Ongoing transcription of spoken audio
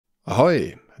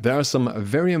Ahoy! There are some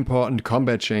very important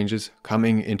combat changes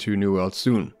coming into New World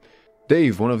soon.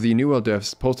 Dave, one of the New World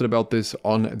devs, posted about this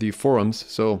on the forums,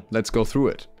 so let's go through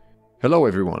it. Hello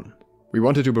everyone! We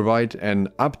wanted to provide an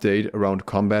update around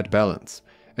combat balance.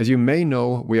 As you may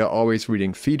know, we are always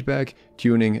reading feedback,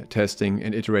 tuning, testing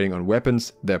and iterating on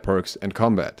weapons, their perks and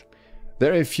combat.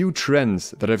 There are a few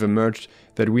trends that have emerged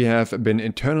that we have been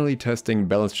internally testing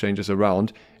balance changes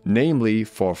around, namely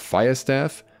for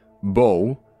Firestaff,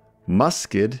 Bow,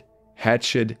 Musket,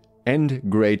 Hatchet and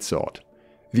Greatsword.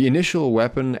 The initial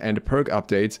weapon and perk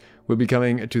updates will be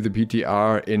coming to the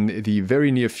PTR in the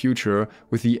very near future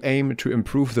with the aim to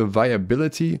improve the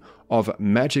viability of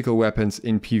magical weapons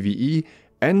in PvE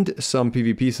and some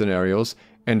PvP scenarios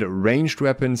and ranged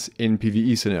weapons in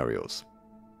PvE scenarios.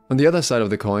 On the other side of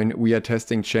the coin, we are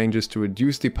testing changes to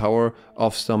reduce the power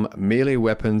of some melee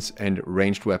weapons and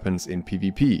ranged weapons in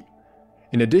PvP.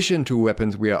 In addition to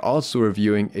weapons, we are also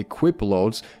reviewing equip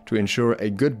loads to ensure a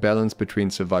good balance between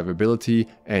survivability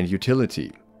and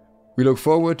utility. We look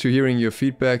forward to hearing your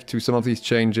feedback to some of these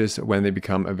changes when they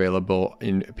become available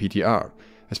in PTR.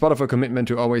 As part of our commitment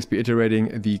to always be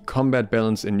iterating the combat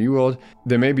balance in New World,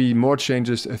 there may be more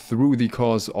changes through the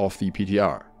course of the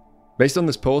PTR. Based on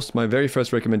this post, my very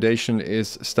first recommendation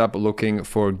is stop looking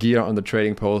for gear on the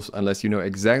trading post unless you know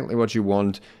exactly what you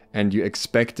want and you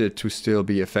expect it to still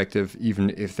be effective even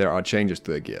if there are changes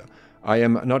to the gear. I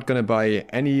am not going to buy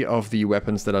any of the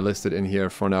weapons that are listed in here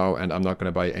for now, and I'm not going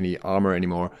to buy any armor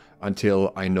anymore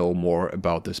until I know more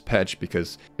about this patch,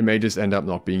 because it may just end up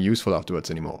not being useful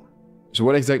afterwards anymore. So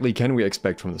what exactly can we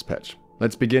expect from this patch?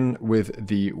 Let's begin with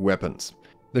the weapons.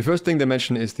 The first thing they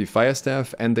mention is the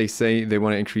Firestaff, and they say they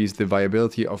want to increase the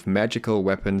viability of magical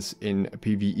weapons in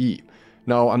PvE.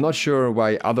 Now, I'm not sure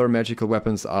why other magical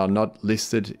weapons are not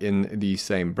listed in the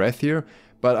same breath here,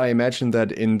 but I imagine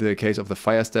that in the case of the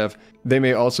Firestaff, they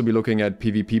may also be looking at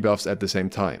PvP buffs at the same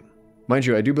time. Mind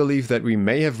you, I do believe that we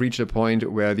may have reached a point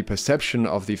where the perception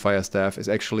of the Firestaff is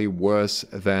actually worse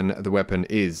than the weapon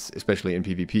is, especially in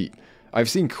PvP. I've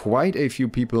seen quite a few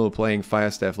people playing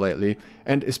Firestaff lately,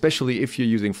 and especially if you're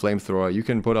using Flamethrower, you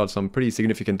can put out some pretty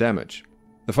significant damage.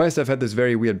 The Firestaff had this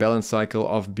very weird balance cycle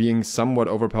of being somewhat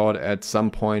overpowered at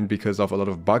some point because of a lot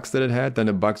of bugs that it had, then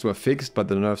the bugs were fixed but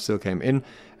the nerfs still came in,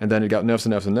 and then it got nerfs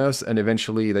and nerfs and nerfs, and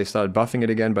eventually they started buffing it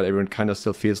again, but everyone kind of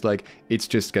still feels like it's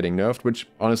just getting nerfed, which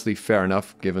honestly fair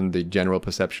enough given the general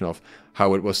perception of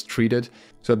how it was treated.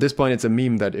 So at this point it's a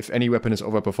meme that if any weapon is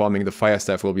overperforming, the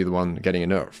Firestaff will be the one getting a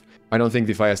nerf. I don't think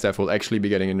the Firestaff will actually be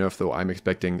getting a nerf, though I'm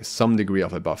expecting some degree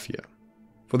of a buff here.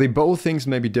 For the bow, things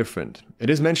may be different. It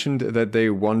is mentioned that they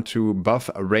want to buff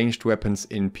ranged weapons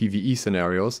in PvE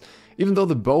scenarios. Even though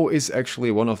the bow is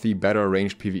actually one of the better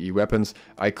ranged PvE weapons,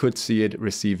 I could see it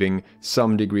receiving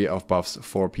some degree of buffs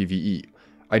for PvE.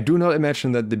 I do not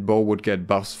imagine that the bow would get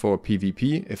buffs for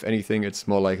PvP. If anything, it's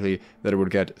more likely that it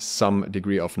would get some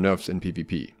degree of nerfs in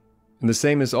PvP. And the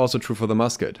same is also true for the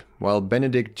musket. While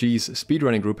Benedict G's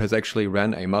speedrunning group has actually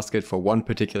ran a musket for one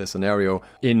particular scenario,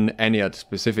 in Aniad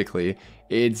specifically,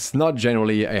 it's not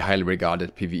generally a highly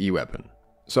regarded PvE weapon.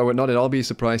 So I would not at all be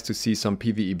surprised to see some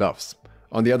PvE buffs.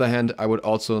 On the other hand, I would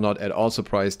also not at all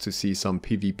surprised to see some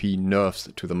PvP nerfs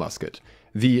to the musket.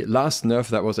 The last nerf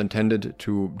that was intended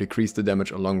to decrease the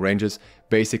damage on long ranges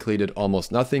basically did almost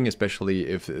nothing, especially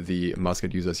if the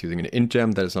musket user is using an int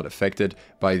gem that is not affected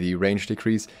by the range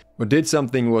decrease. What did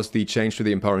something was the change to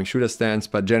the empowering shooter stance,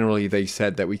 but generally they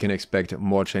said that we can expect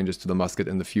more changes to the musket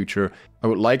in the future. I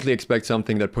would likely expect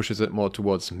something that pushes it more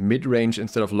towards mid-range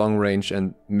instead of long range,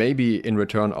 and maybe in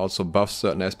return also buffs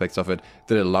certain aspects of it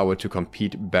that allow it to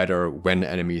compete better when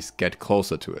enemies get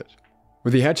closer to it.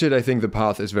 With the Hatchet, I think the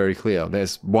path is very clear.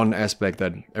 There's one aspect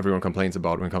that everyone complains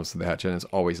about when it comes to the Hatchet, and it's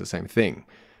always the same thing.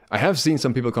 I have seen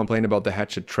some people complain about the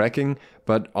Hatchet tracking,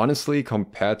 but honestly,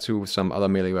 compared to some other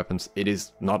melee weapons, it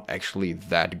is not actually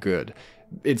that good.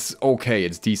 It's okay,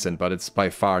 it's decent, but it's by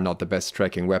far not the best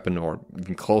tracking weapon or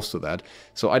even close to that.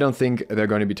 So I don't think they're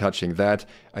going to be touching that.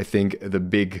 I think the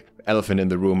big elephant in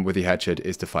the room with the Hatchet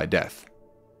is to fight death.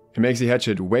 It makes the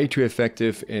Hatchet way too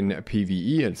effective in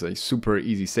PvE, it's a super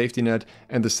easy safety net,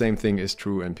 and the same thing is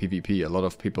true in PvP. A lot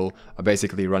of people are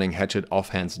basically running Hatchet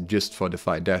offhands just for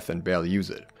defy death and barely use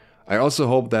it. I also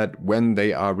hope that when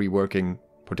they are reworking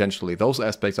potentially those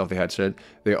aspects of the Hatchet,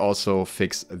 they also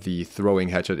fix the throwing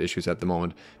Hatchet issues at the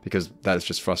moment, because that is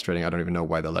just frustrating. I don't even know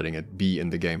why they're letting it be in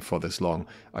the game for this long.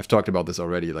 I've talked about this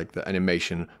already, like the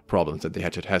animation problems that the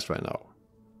Hatchet has right now.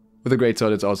 With the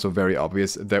Greatsword, it's also very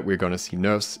obvious that we're gonna see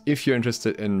nerfs. If you're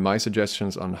interested in my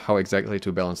suggestions on how exactly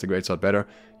to balance the Greatsword better,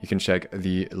 you can check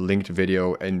the linked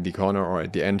video in the corner or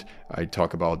at the end. I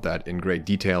talk about that in great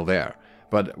detail there.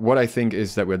 But what I think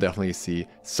is that we'll definitely see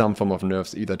some form of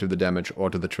nerfs either to the damage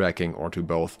or to the tracking or to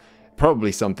both.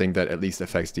 Probably something that at least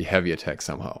affects the heavy attack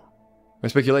somehow. My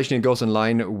speculation here goes in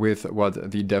line with what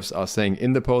the devs are saying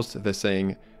in the post. They're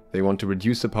saying they want to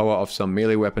reduce the power of some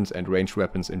melee weapons and ranged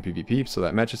weapons in PvP, so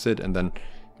that matches it, and then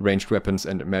ranged weapons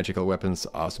and magical weapons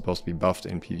are supposed to be buffed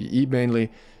in PvE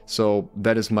mainly. So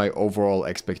that is my overall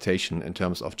expectation in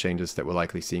terms of changes that we're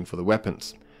likely seeing for the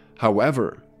weapons.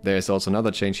 However, there is also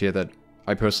another change here that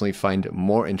I personally find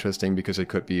more interesting because it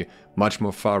could be much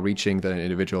more far-reaching than an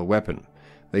individual weapon.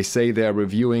 They say they are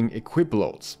reviewing equip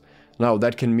loads. Now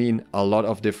that can mean a lot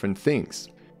of different things.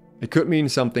 It could mean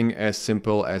something as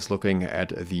simple as looking at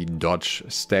the dodge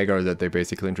stagger that they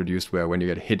basically introduced, where when you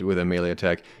get hit with a melee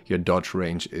attack, your dodge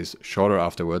range is shorter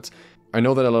afterwards. I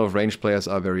know that a lot of ranged players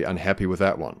are very unhappy with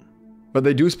that one. But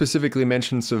they do specifically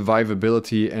mention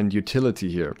survivability and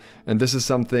utility here, and this is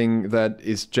something that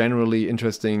is generally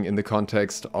interesting in the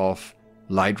context of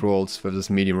light rolls versus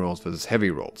medium rolls versus heavy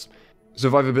rolls.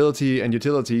 Survivability and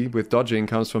utility with dodging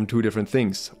comes from two different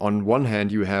things. On one hand,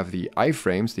 you have the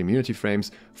iframes, the immunity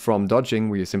frames from dodging,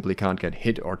 where you simply can't get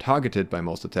hit or targeted by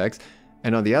most attacks,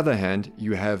 and on the other hand,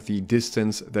 you have the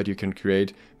distance that you can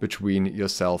create between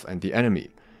yourself and the enemy.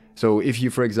 So if you,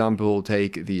 for example,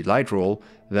 take the light roll,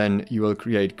 then you will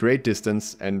create great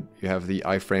distance and you have the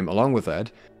iframe along with that.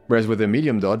 Whereas with a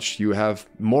medium dodge, you have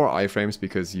more iframes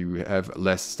because you have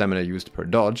less stamina used per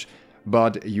dodge,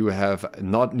 but you have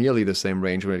not nearly the same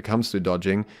range when it comes to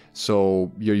dodging,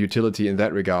 so your utility in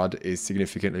that regard is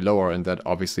significantly lower, and that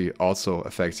obviously also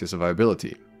affects your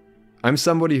survivability. I'm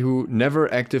somebody who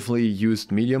never actively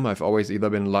used medium. I've always either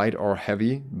been light or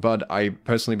heavy, but I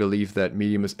personally believe that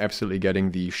medium is absolutely getting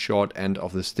the short end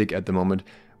of the stick at the moment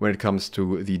when it comes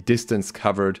to the distance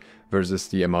covered versus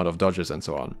the amount of dodges and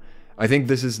so on. I think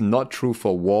this is not true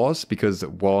for wars, because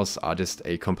wars are just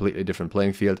a completely different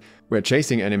playing field, where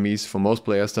chasing enemies for most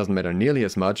players doesn't matter nearly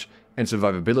as much, and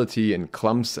survivability and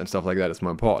clumps and stuff like that is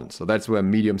more important. So that's where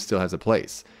medium still has a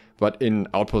place. But in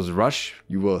Outpost Rush,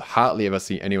 you will hardly ever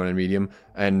see anyone in medium,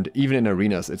 and even in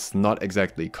arenas, it's not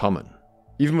exactly common.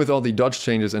 Even with all the dodge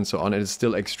changes and so on, it is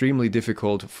still extremely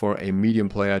difficult for a medium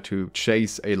player to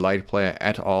chase a light player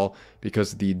at all,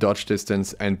 because the dodge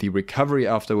distance and the recovery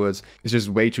afterwards is just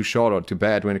way too short or too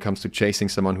bad when it comes to chasing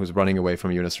someone who's running away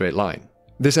from you in a straight line.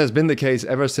 This has been the case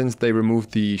ever since they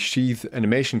removed the sheath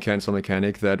animation cancel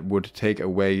mechanic that would take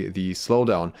away the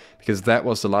slowdown, because that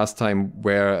was the last time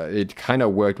where it kind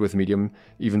of worked with medium,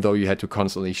 even though you had to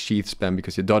constantly sheath spam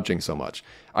because you're dodging so much.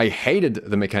 I hated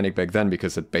the mechanic back then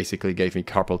because it basically gave me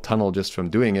carpal tunnel just from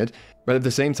doing it, but at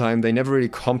the same time they never really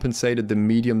compensated the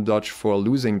medium dodge for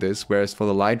losing this, whereas for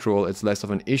the light roll it's less of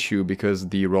an issue because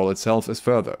the roll itself is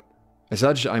further. As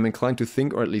such, I'm inclined to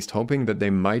think, or at least hoping, that they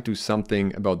might do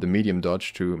something about the medium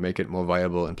dodge to make it more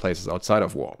viable in places outside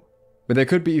of war. But there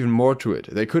could be even more to it.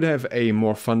 They could have a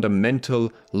more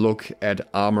fundamental look at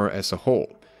armor as a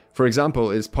whole. For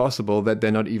example, it's possible that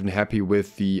they're not even happy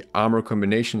with the armor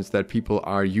combinations that people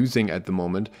are using at the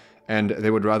moment, and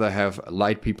they would rather have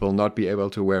light people not be able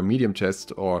to wear medium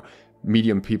chests, or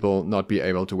medium people not be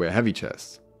able to wear heavy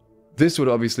chests. This would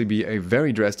obviously be a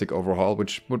very drastic overhaul,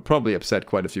 which would probably upset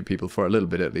quite a few people for a little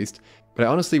bit at least. But I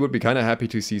honestly would be kind of happy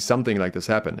to see something like this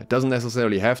happen. It doesn't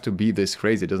necessarily have to be this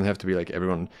crazy. It doesn't have to be like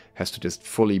everyone has to just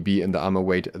fully be in the armor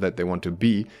weight that they want to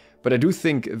be. But I do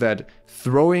think that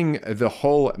throwing the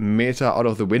whole meta out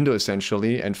of the window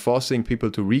essentially and forcing people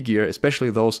to regear, especially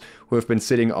those who have been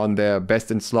sitting on their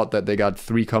best in slot that they got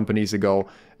 3 companies ago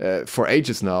for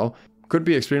ages now, could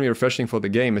be extremely refreshing for the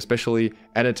game, especially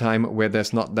at a time where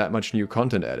there's not that much new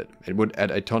content added. It would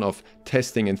add a ton of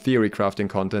testing and theory crafting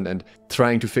content and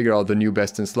trying to figure out the new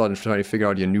best in slot and trying to figure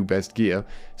out your new best gear.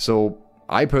 So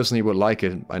I personally would like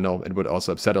it. I know it would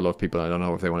also upset a lot of people. I don't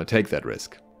know if they want to take that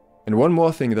risk. And one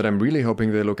more thing that I'm really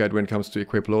hoping they look at when it comes to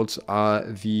equip loads are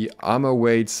the armor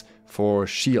weights for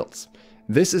shields.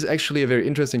 This is actually a very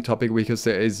interesting topic because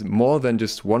there is more than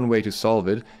just one way to solve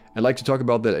it. I'd like to talk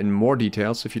about that in more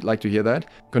detail, so if you'd like to hear that,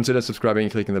 consider subscribing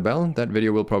and clicking the bell. That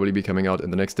video will probably be coming out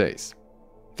in the next days.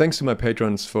 Thanks to my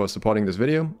patrons for supporting this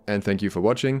video, and thank you for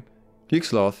watching.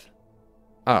 Geeksloth,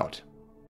 out.